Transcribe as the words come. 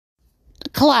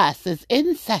Class is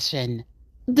in session.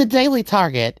 The Daily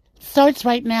Target starts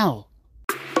right now.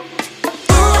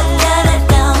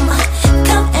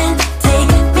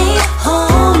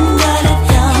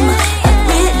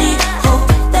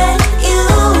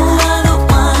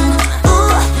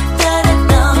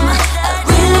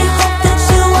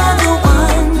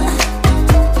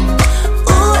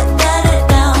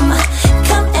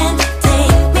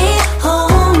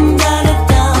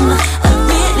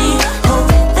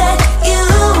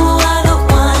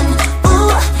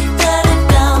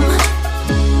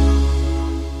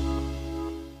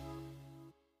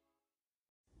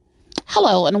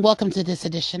 Hello and welcome to this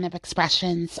edition of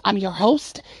Expressions. I'm your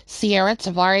host, Sierra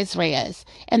Tavares Reyes,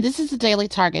 and this is the Daily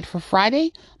Target for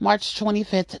Friday, March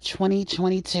 25th,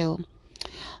 2022.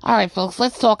 All right, folks,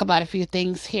 let's talk about a few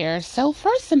things here. So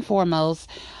first and foremost,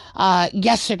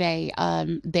 yesterday,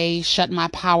 they shut my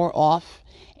power off.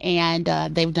 And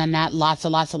they've done that lots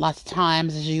of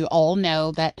times. As you all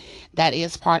know, that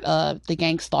is part of the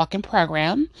gang stalking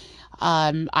program.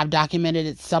 I've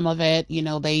documented some of it. You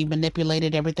know, they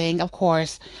manipulated everything. Of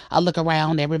course, I look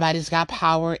around, everybody's got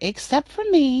power except for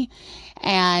me.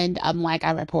 And I'm like,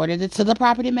 I reported it to the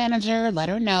property manager, let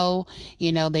her know,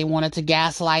 you know, they wanted to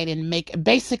gaslight and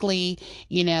basically,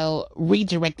 you know,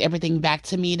 redirect everything back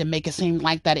to me to make it seem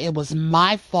like that it was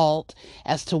my fault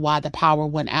as to why the power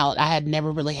went out. I had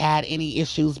never really had any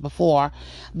issues before,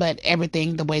 but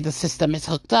everything, the way the system is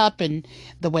hooked up and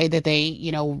the way that they,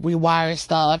 you know, rewire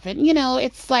stuff. And, you know,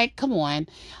 it's like, come on,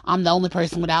 I'm the only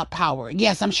person without power.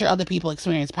 Yes, I'm sure other people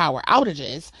experience power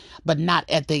outages, but not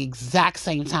at the exact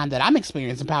same time that I'm experiencing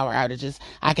power outages.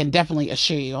 I can definitely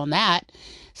assure you on that.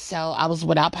 So I was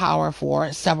without power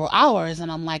for several hours and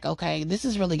I'm like, okay, this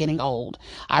is really getting old.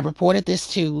 I reported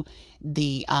this to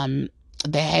the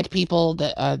head people,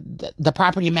 the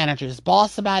property manager's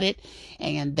boss about it,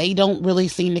 and they don't really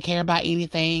seem to care about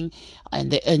anything.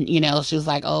 And you know, she was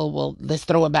like, oh, well, let's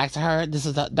throw it back to her. This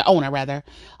is the owner, rather.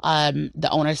 The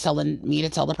owner's telling me to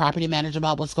tell the property manager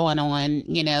about what's going on,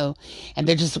 you know, and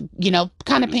they're just, you know,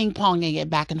 kind of ping-ponging it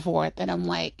back and forth. And I'm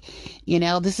like, you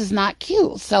know, this is not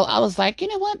cute. So I was like, you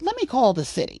know what? Let me call the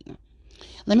city.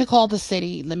 Let me call the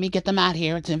city. Let me get them out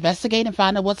here to investigate and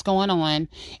find out what's going on.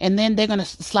 And then they're going to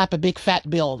slap a big fat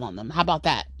bill on them. How about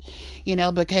that? You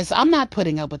know, because I'm not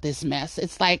putting up with this mess.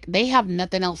 It's like they have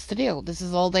nothing else to do. This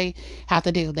is all they have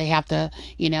to do. They have to,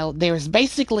 you know, there's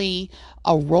basically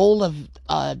a roll of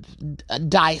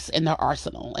dice in their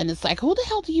arsenal. And it's like, who the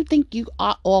hell do you think you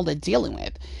are all are dealing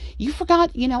with? You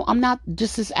forgot, you know, I'm not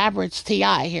just this average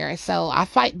TI here. So I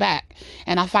fight back,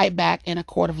 and I fight back in a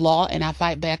court of law, and I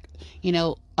fight back, you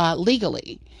know,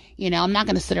 legally. You know, I'm not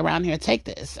going to sit around here and take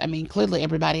this. I mean, clearly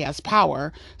everybody has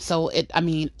power. So you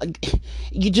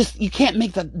can't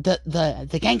make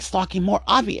the gang stalking more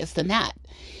obvious than that.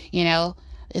 You know,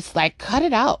 it's like, cut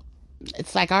it out.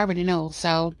 It's like, I already know.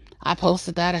 So I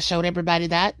posted that. I showed everybody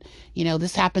that, you know,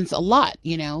 this happens a lot,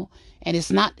 you know, and it's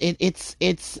not,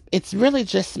 it's really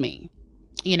just me,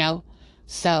 you know,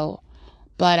 so.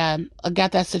 But I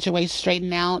got that situation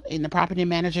straightened out, and the property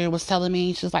manager was telling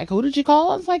me, she's like, who did you call?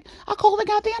 I was like, I called the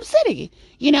goddamn city.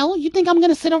 You know, you think I'm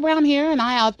going to sit around here and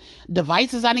I have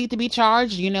devices I need to be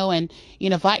charged, you know, and,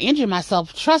 you know, if I injure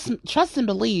myself, trust and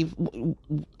believe,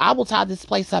 I will tie this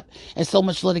place up in so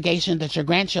much litigation that your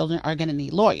grandchildren are going to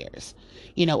need lawyers.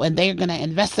 You know, and they're going to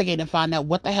investigate and find out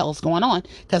what the hell is going on,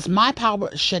 because my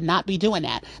power should not be doing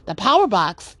that. The power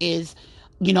box is,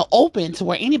 you know, open to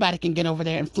where anybody can get over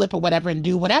there and flip or whatever and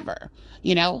do whatever.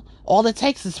 You know, all it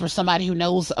takes is for somebody who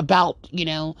knows about, you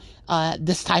know,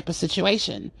 this type of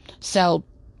situation. So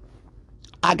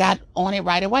I got on it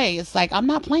right away. It's like, I'm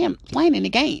not playing any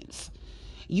games.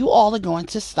 You all are going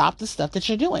to stop the stuff that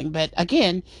you're doing. But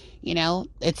again, you know,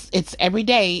 it's every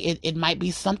day. It might be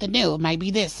something new. It might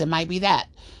be this. It might be that.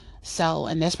 So,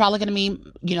 and there's probably going to be,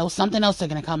 you know, something else they're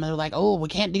going to come and they're like, oh, we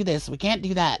can't do this. We can't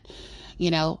do that. You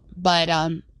know, but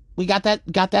we got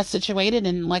that situated,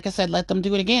 and like I said, let them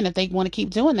do it again. If they want to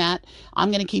keep doing that, I'm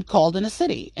going to keep calling the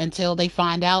city until they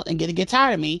find out and get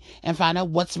tired of me and find out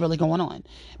what's really going on,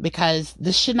 because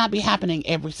this should not be happening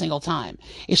every single time.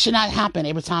 It should not happen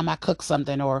every time I cook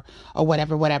something or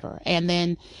whatever. And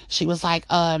then she was like,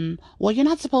 well, you're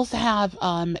not supposed to have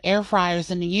air fryers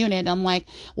in the unit. I'm like,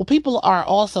 well, people are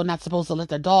also not supposed to let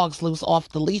their dogs loose off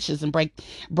the leashes and break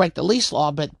the leash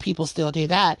law, but people still do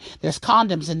that. There's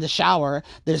condoms in the shower.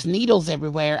 There's needles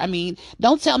everywhere. I mean,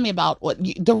 don't tell me about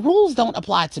the rules don't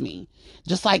apply to me,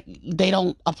 just like they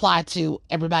don't apply to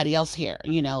everybody else here.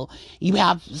 You know, you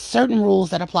have certain rules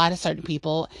that apply to certain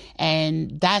people,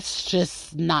 and that's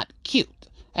just not cute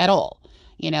at all.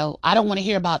 I don't want to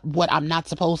hear about what I'm not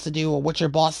supposed to do or what your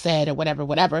boss said or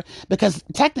whatever, because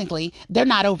technically they're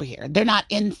not over here. They're not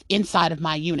inside of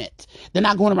my unit. They're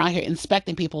not going around here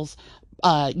inspecting people's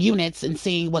units and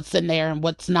seeing what's in there and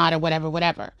what's not or whatever.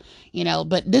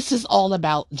 But this is all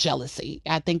about jealousy.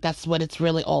 I think that's what it's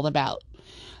really all about.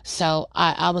 So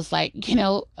I was like,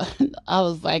 I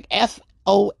was like,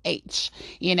 FOH,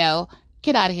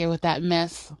 get out of here with that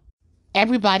mess.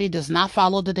 Everybody does not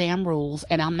follow the damn rules,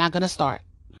 and I'm not going to start.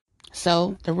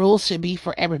 So the rules should be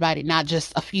for everybody, not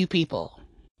just a few people.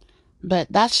 But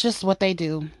that's just what they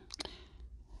do.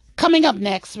 Coming up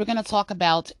next, we're going to talk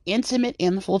about intimate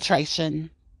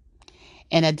infiltration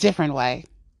in a different way.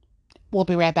 We'll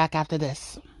be right back after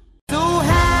this. So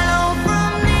hello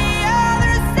from the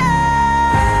other side.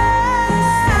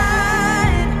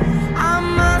 I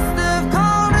must have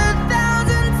called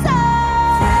 1,000 times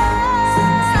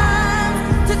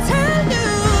to tell you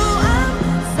I'm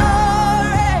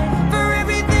sorry for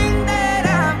everything that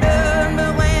I've done.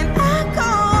 But when I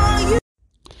call you...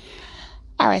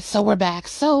 All right, so we're back.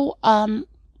 So,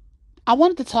 I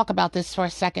wanted to talk about this for a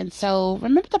second. So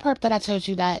remember the perp that I told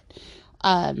you that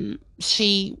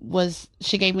she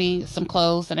gave me some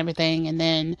clothes and everything, and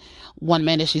then 1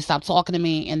 minute she stopped talking to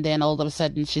me, and then all of a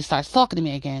sudden she starts talking to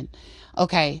me again.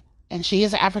 Okay. And she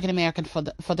is African American for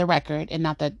the record, and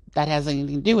not that that has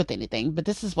anything to do with anything, but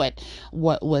this is what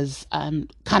was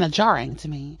kind of jarring to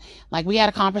me. Like, we had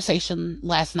a conversation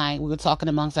last night. We were talking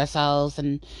amongst ourselves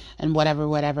and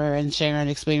whatever, and sharing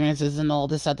experiences and all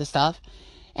this other stuff.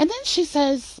 And then she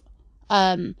says,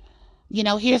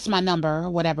 here's my number,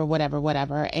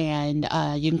 whatever, and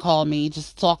you can call me,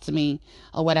 just talk to me,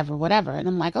 or whatever. And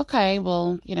I'm like, okay,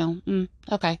 well,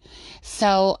 okay.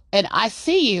 So, and I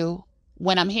see you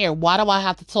when I'm here. Why do I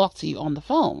have to talk to you on the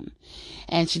phone?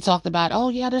 And she talked about, oh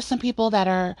yeah, there's some people that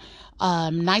are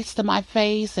nice to my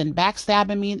face and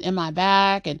backstabbing me in my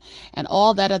back and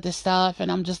all that other stuff.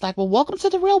 And I'm just like, well, welcome to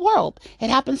the real world. It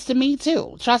happens to me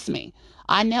too. Trust me.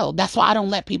 I know. That's why I don't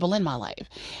let people in my life.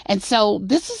 And so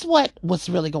this is what was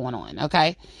really going on.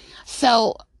 Okay.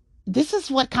 So this is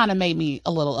what kind of made me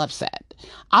a little upset.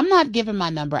 I'm not giving my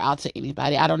number out to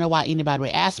anybody. I don't know why anybody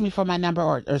would ask me for my number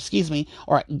or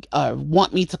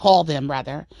want me to call them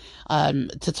rather,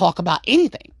 to talk about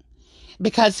anything.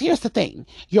 Because here's the thing.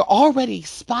 You're already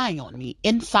spying on me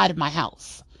inside of my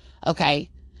house. Okay.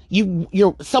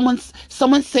 You're someone's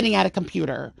sitting at a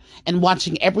computer and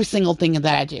watching every single thing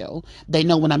that I do. They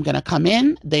know when I'm going to come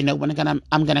in. They know when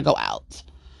I'm going to go out.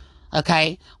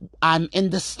 Okay. I'm in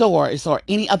the stores or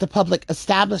any other public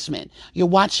establishment. You're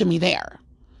watching me there.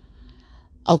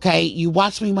 Okay. You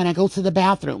watch me when I go to the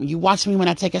bathroom. You watch me when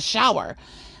I take a shower.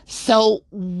 So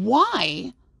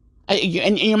why?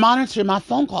 And you're monitoring my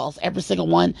phone calls, every single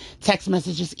one, text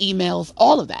messages, emails,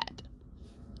 all of that.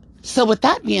 So with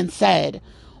that being said,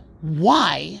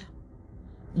 why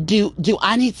do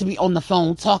I need to be on the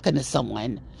phone talking to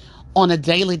someone on a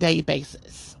daily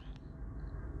basis?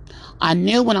 I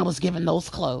knew when I was given those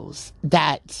clothes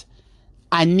that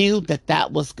I knew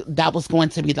that was going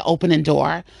to be the opening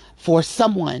door for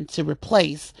someone to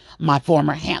replace my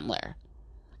former handler,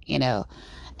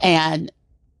 and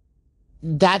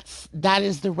that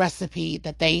is the recipe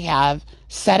that they have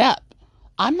set up.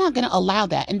 I'm not going to allow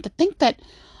that. And to think that,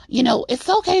 it's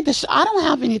okay. I don't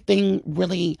have anything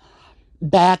really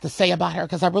bad to say about her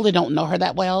because I really don't know her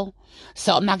that well.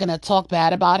 So I'm not going to talk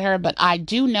bad about her, but I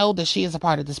do know that she is a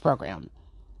part of this program.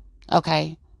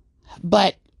 Okay.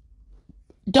 But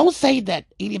don't say that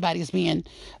anybody's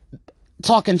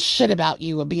talking shit about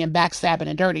you or being backstabbing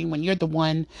and dirty when you're the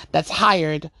one that's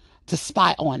hired to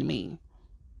spy on me.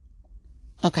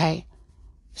 Okay.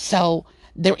 So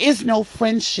there is no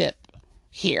friendship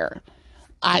here.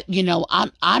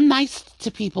 I'm nice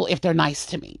to people if they're nice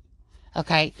to me.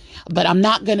 Okay. But I'm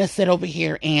not going to sit over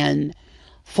here and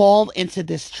fall into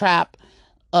this trap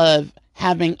of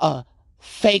having a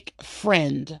fake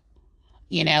friend,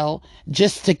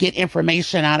 just to get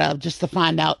information out of, just to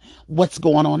find out what's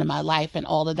going on in my life and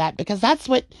all of that, because that's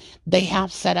what they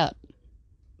have set up.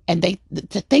 And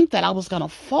to think that I was going to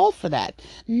fall for that.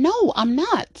 No, I'm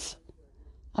not.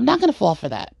 I'm not going to fall for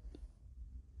that.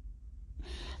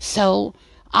 So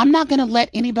I'm not going to let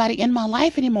anybody in my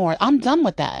life anymore. I'm done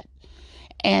with that.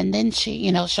 And then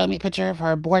she, showed me a picture of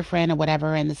her boyfriend or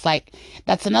whatever. And it's like,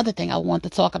 that's another thing I want to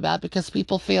talk about, because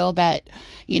people feel that,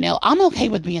 I'm okay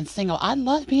with being single. I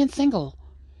love being single.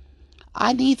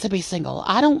 I need to be single.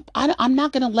 I'm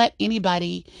not going to let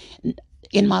anybody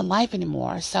in my life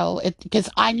anymore. So because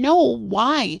I know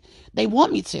why they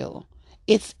want me to.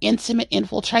 It's intimate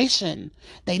infiltration.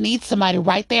 They need somebody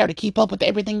right there to keep up with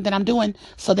everything that I'm doing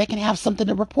so they can have something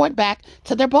to report back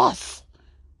to their boss.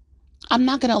 I'm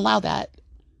not going to allow that.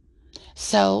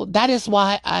 So that is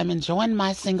why I'm enjoying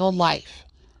my single life.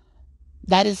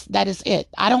 That is it.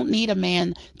 I don't need a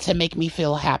man to make me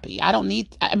feel happy. I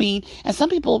mean, and some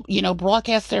people,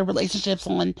 broadcast their relationships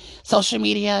on social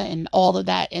media and all of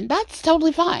that, and that's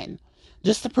totally fine.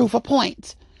 Just to prove a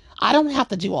point. I don't have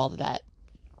to do all of that.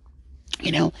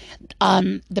 You know,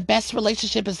 the best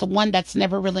relationship is the one that's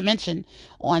never really mentioned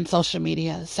on social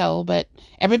media. So, but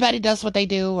everybody does what they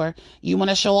do, or you want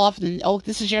to show off and, oh,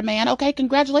 this is your man. Okay,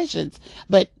 congratulations.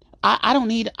 But I don't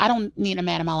need a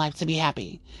man in my life to be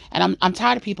happy. And I'm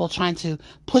tired of people trying to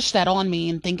push that on me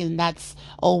and thinking that's,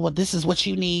 oh, well, this is what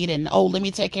you need. And, oh, let me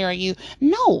take care of you.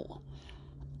 No,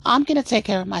 I'm going to take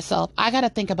care of myself. I got to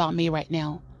think about me right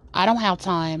now. I don't have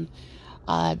time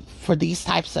for these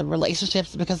types of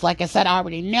relationships because, like I said, I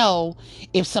already know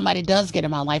if somebody does get in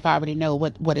my life, I already know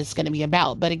what it's going to be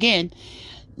about. But again,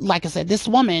 like I said, this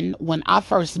woman, when I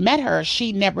first met her,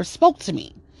 she never spoke to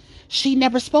me. She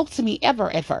never spoke to me ever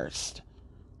at first.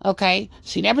 Okay,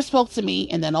 she never spoke to me,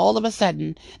 and then all of a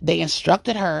sudden they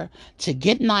instructed her to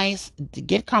get nice, to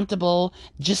get comfortable,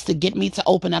 just to get me to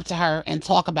open up to her and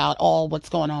talk about all what's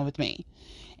going on with me.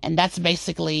 And that's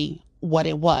basically what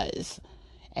it was.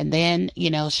 And then,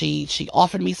 she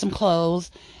offered me some clothes,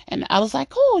 and I was like,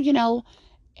 cool,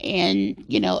 and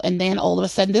then all of a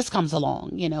sudden this comes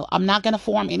along. I'm not going to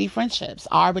form any friendships.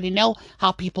 I already know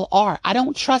how people are. I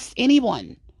don't trust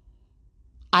anyone.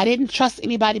 I didn't trust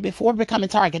anybody before becoming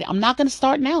targeted. I'm not going to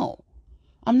start now.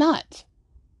 I'm not.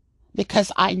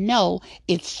 Because I know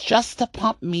it's just to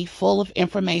pump me full of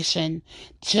information,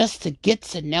 just to get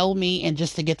to know me and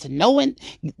just to get to know it.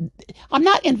 I'm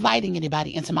not inviting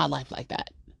anybody into my life like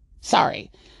that.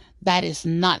 Sorry, that is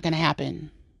not going to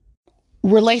happen.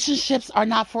 Relationships are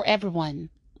not for everyone.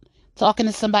 Talking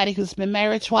to somebody who's been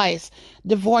married twice,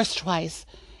 divorced twice,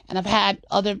 and I've had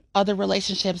other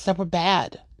relationships that were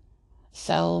bad.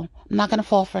 So I'm not going to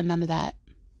fall for none of that.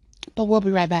 But we'll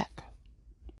be right back.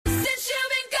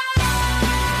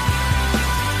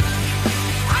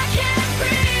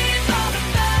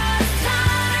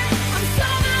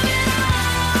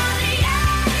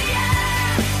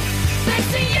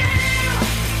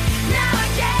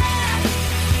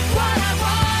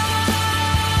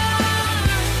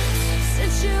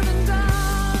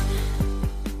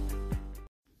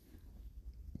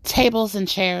 Tables and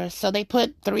chairs. So they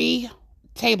put 3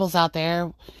 tables out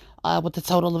there with a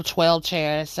total of 12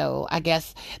 chairs. So I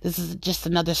guess this is just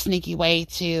another sneaky way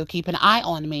to keep an eye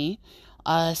on me.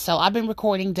 So I've been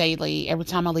recording daily every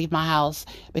time I leave my house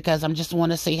because I'm just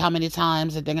want to see how many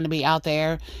times that they're going to be out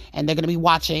there and they're going to be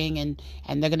watching and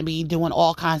they're going to be doing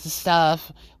all kinds of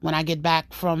stuff. When I get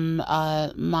back from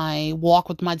my walk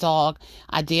with my dog,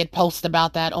 I did post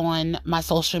about that on my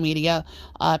social media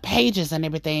pages and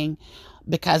everything,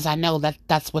 because I know that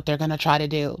that's what they're going to try to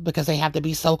do, because they have to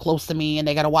be so close to me and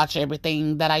they got to watch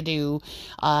everything that I do,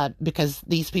 because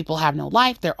these people have no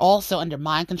life. They're also under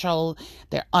mind control.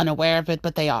 They're unaware of it,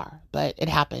 but they are. But it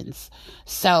happens.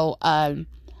 So I've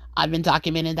been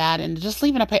documenting that and just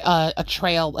leaving a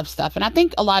trail of stuff. And I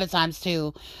think a lot of times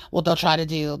too, what they'll try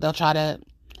to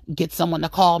get someone to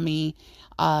call me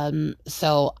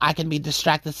so I can be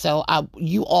distracted. So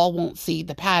you all won't see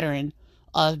the pattern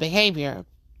of behavior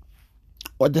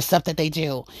or the stuff that they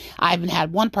do. I even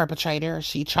had one perpetrator.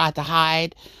 She tried to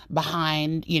hide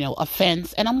behind, a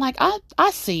fence. And I'm like, I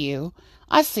see you.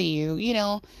 I see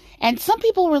you, And some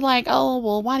people were like, oh,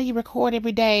 well, why do you record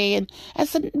every day? And I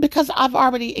said, because I've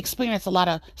already experienced a lot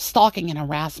of stalking and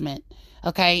harassment.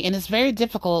 Okay. And it's very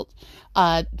difficult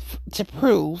to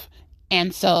prove.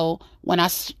 And so when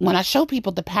I show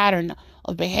people the pattern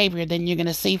of behavior, then you're going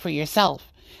to see for yourself.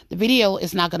 The video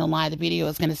is not going to lie. The video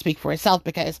is going to speak for itself,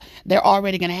 because they're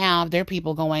already going to have their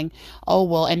people going, oh,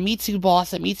 well, and me too,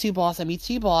 boss, and me too, boss, and me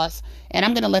too, boss. And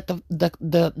I'm going to let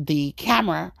the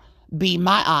camera be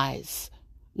my eyes,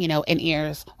 and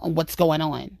ears on what's going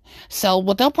on. So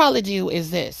what they'll probably do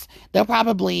is this. They'll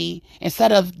probably,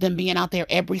 instead of them being out there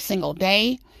every single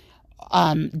day,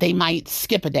 they might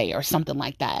skip a day or something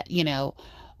like that,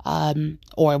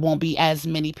 or it won't be as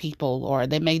many people, or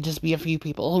there may just be a few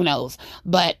people, who knows.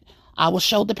 But I will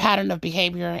show the pattern of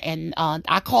behavior, and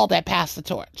I call that pass the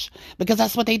torch, because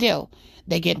that's what they do.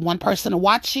 They get one person to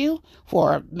watch you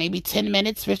for maybe 10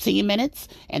 minutes, 15 minutes,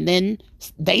 and then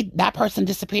that person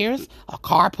disappears. A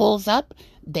car pulls up,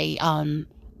 they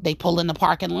pull in the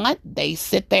parking lot, they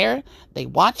sit there, they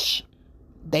watch,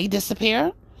 they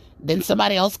disappear. Then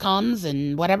somebody else comes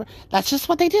and whatever. That's just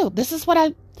what they do. This is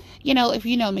what if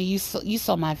you know me, you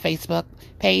saw my Facebook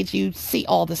page, you see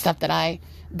all the stuff that I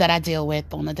deal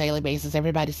with on a daily basis.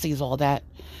 Everybody sees all that.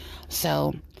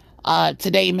 So,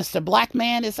 Today, Mr. Black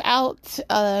Man is out.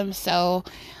 So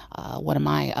one of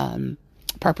my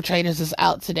perpetrators is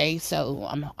out today. So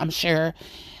I'm sure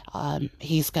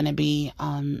he's going to be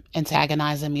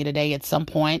antagonizing me today at some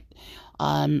point.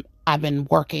 I've been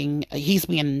working. He's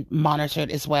being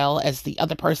monitored as well as the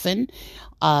other person,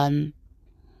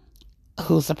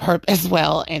 who's a perp as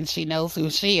well, and she knows who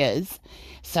she is.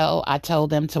 So I told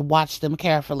them to watch them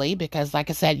carefully because, like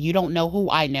I said, you don't know who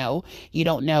I know. You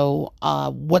don't know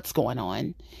what's going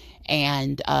on.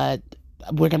 And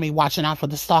we're going to be watching out for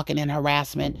the stalking and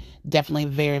harassment. Definitely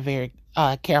very, very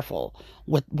careful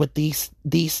with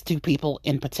these two people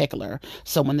in particular.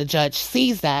 So when the judge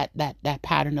sees that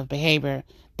pattern of behavior,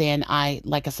 then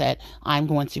like I said, I'm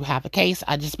going to have a case.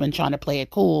 I just been trying to play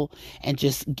it cool and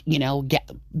just,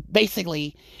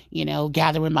 basically,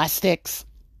 gathering my sticks,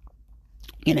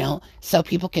 so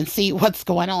people can see what's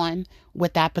going on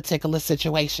with that particular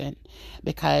situation.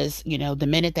 Because, the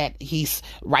minute that he's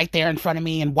right there in front of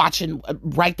me and watching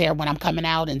right there when I'm coming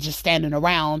out and just standing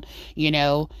around,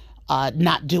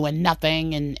 not doing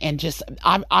nothing and just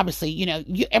obviously,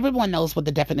 everyone knows what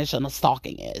the definition of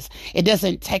stalking is. It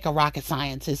doesn't take a rocket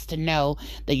scientist to know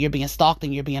that you're being stalked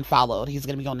and you're being followed. He's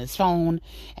going to be on his phone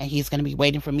and he's going to be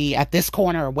waiting for me at this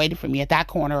corner or waiting for me at that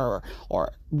corner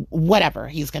or whatever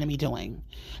he's going to be doing.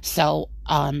 So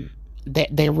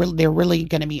they're really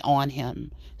going to be on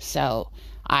him. So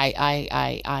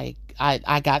I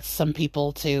got some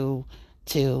people to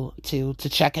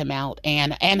check him out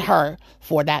and her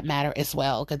for that matter as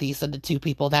well, because these are the two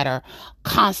people that are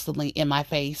constantly in my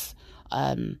face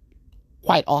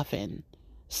quite often.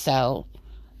 So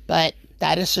but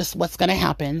that is just what's going to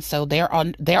happen. So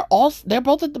both of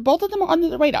them are under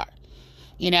the radar,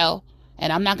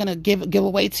 and I'm not going to give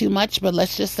away too much, but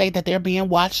let's just say that they're being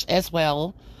watched as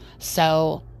well.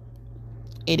 So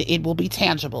it will be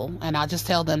tangible, and I'll just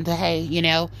tell them to, hey,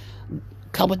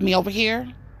 come with me over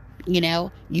here.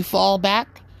 You fall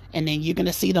back and then you're going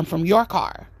to see them from your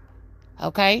car.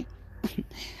 Okay?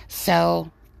 So,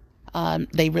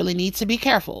 they really need to be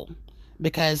careful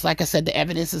because, like I said, the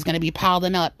evidence is going to be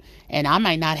piling up and I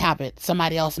might not have it.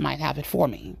 Somebody else might have it for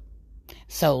me.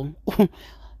 So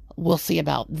we'll see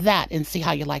about that and see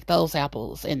how you like those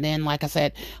apples. And then, like I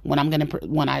said, when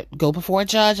I go before a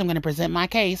judge, I'm going to present my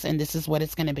case and this is what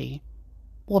it's going to be.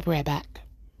 We'll be right back.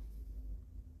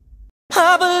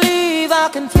 I believe I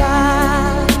can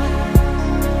fly.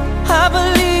 I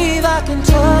believe I can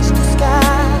touch the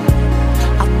sky.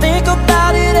 I think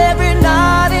about it every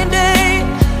night and day.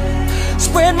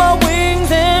 Spread my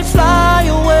wings and fly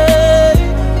away.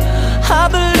 I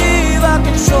believe I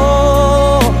can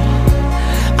soar.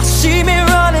 I see me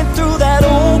running through that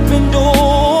open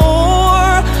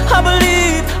door. I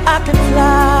believe I can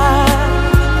fly.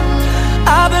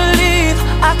 I believe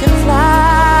I can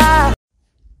fly.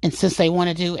 And since they want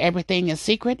to do everything in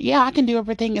secret, yeah, I can do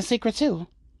everything in secret too.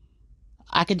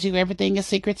 I can do everything in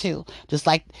secret too. Just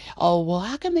like, oh, well,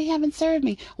 how come they haven't served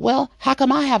me? Well, how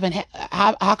come I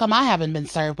haven't been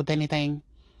served with anything?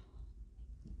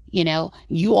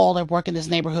 You all are working this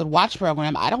neighborhood watch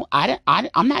program.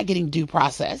 I'm not getting due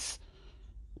process.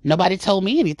 Nobody told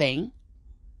me anything.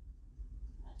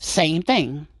 Same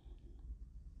thing.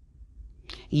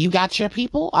 You got your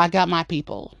people, I got my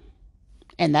people.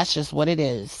 And that's just what it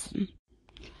is.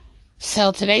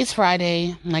 So today's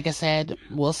Friday. Like I said,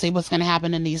 we'll see what's going to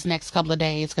happen in these next couple of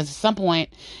days. Because at some point,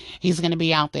 he's going to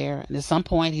be out there. And at some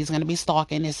point, he's going to be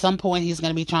stalking. At some point, he's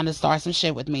going to be trying to start some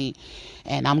shit with me.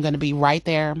 And I'm going to be right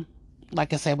there,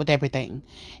 like I said, with everything.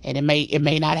 And it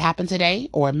may not happen today.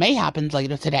 Or it may happen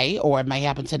later today. Or it may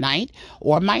happen tonight.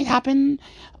 Or it might happen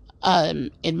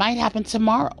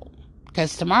tomorrow.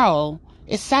 Because tomorrow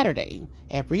is Saturday.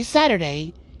 Every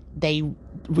Saturday, they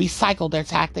recycle their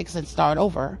tactics and start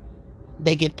over.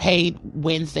 They get paid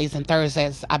Wednesdays and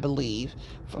Thursdays, I believe,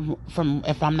 from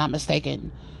if I'm not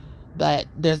mistaken. But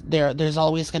there's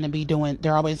always going to be doing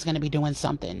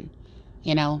something,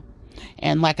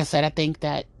 And like I said, I think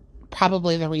that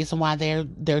probably the reason why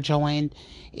they're joined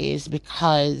is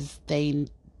because they're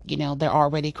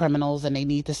already criminals and they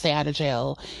need to stay out of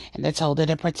jail, and they're told that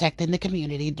they're protecting the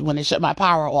community. When they shut my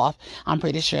power off, I'm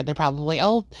pretty sure they're probably,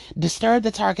 disturb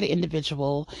the targeted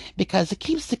individual because it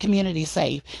keeps the community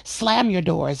safe. Slam your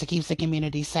doors, it keeps the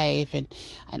community safe, and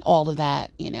all of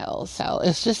that, So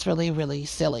it's just really, really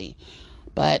silly.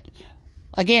 But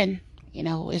again,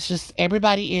 it's just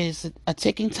everybody is a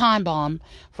ticking time bomb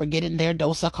for getting their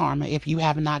dose of karma if you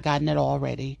have not gotten it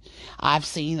already. I've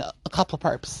seen a couple of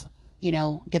perps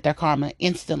get their karma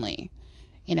instantly.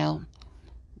 I'm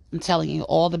telling you,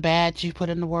 all the bad you put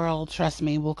in the world, trust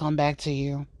me, will come back to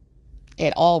you.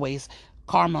 It always,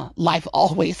 karma, life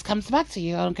always comes back to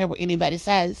you. I don't care what anybody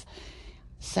says.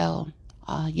 So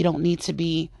you don't need to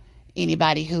be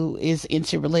anybody who is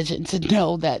into religion to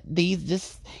know that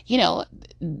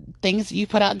things you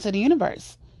put out into the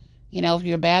universe. If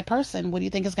you're a bad person, what do you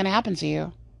think is going to happen to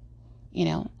you?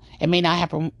 It may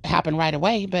not happen right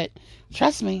away, but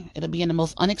trust me, it'll be in the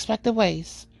most unexpected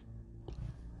ways.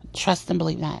 Trust and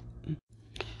believe that.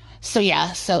 So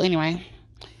anyway,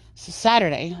 so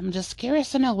Saturday, I'm just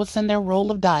curious to know what's in their roll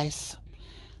of dice.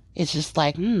 It's just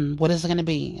like, what is it going to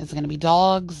be? Is it going to be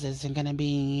dogs? Is it going to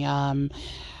be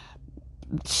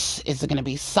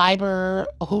cyber?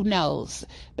 Who knows?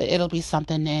 But it'll be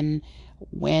something, and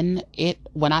when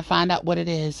I find out what it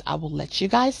is, I will let you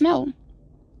guys know.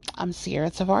 I'm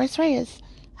Sierra Tavares Reyes.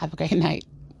 Have a great night.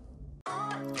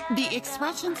 The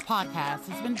Expressions podcast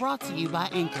has been brought to you by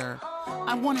Anchor.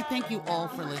 I want to thank you all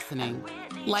for listening.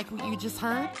 Like what you just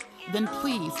heard? Then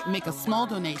please make a small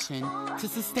donation to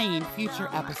sustain future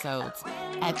episodes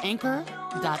at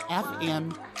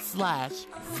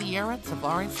anchor.fm/Sierra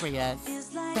Tavares Reyes.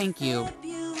 Thank you.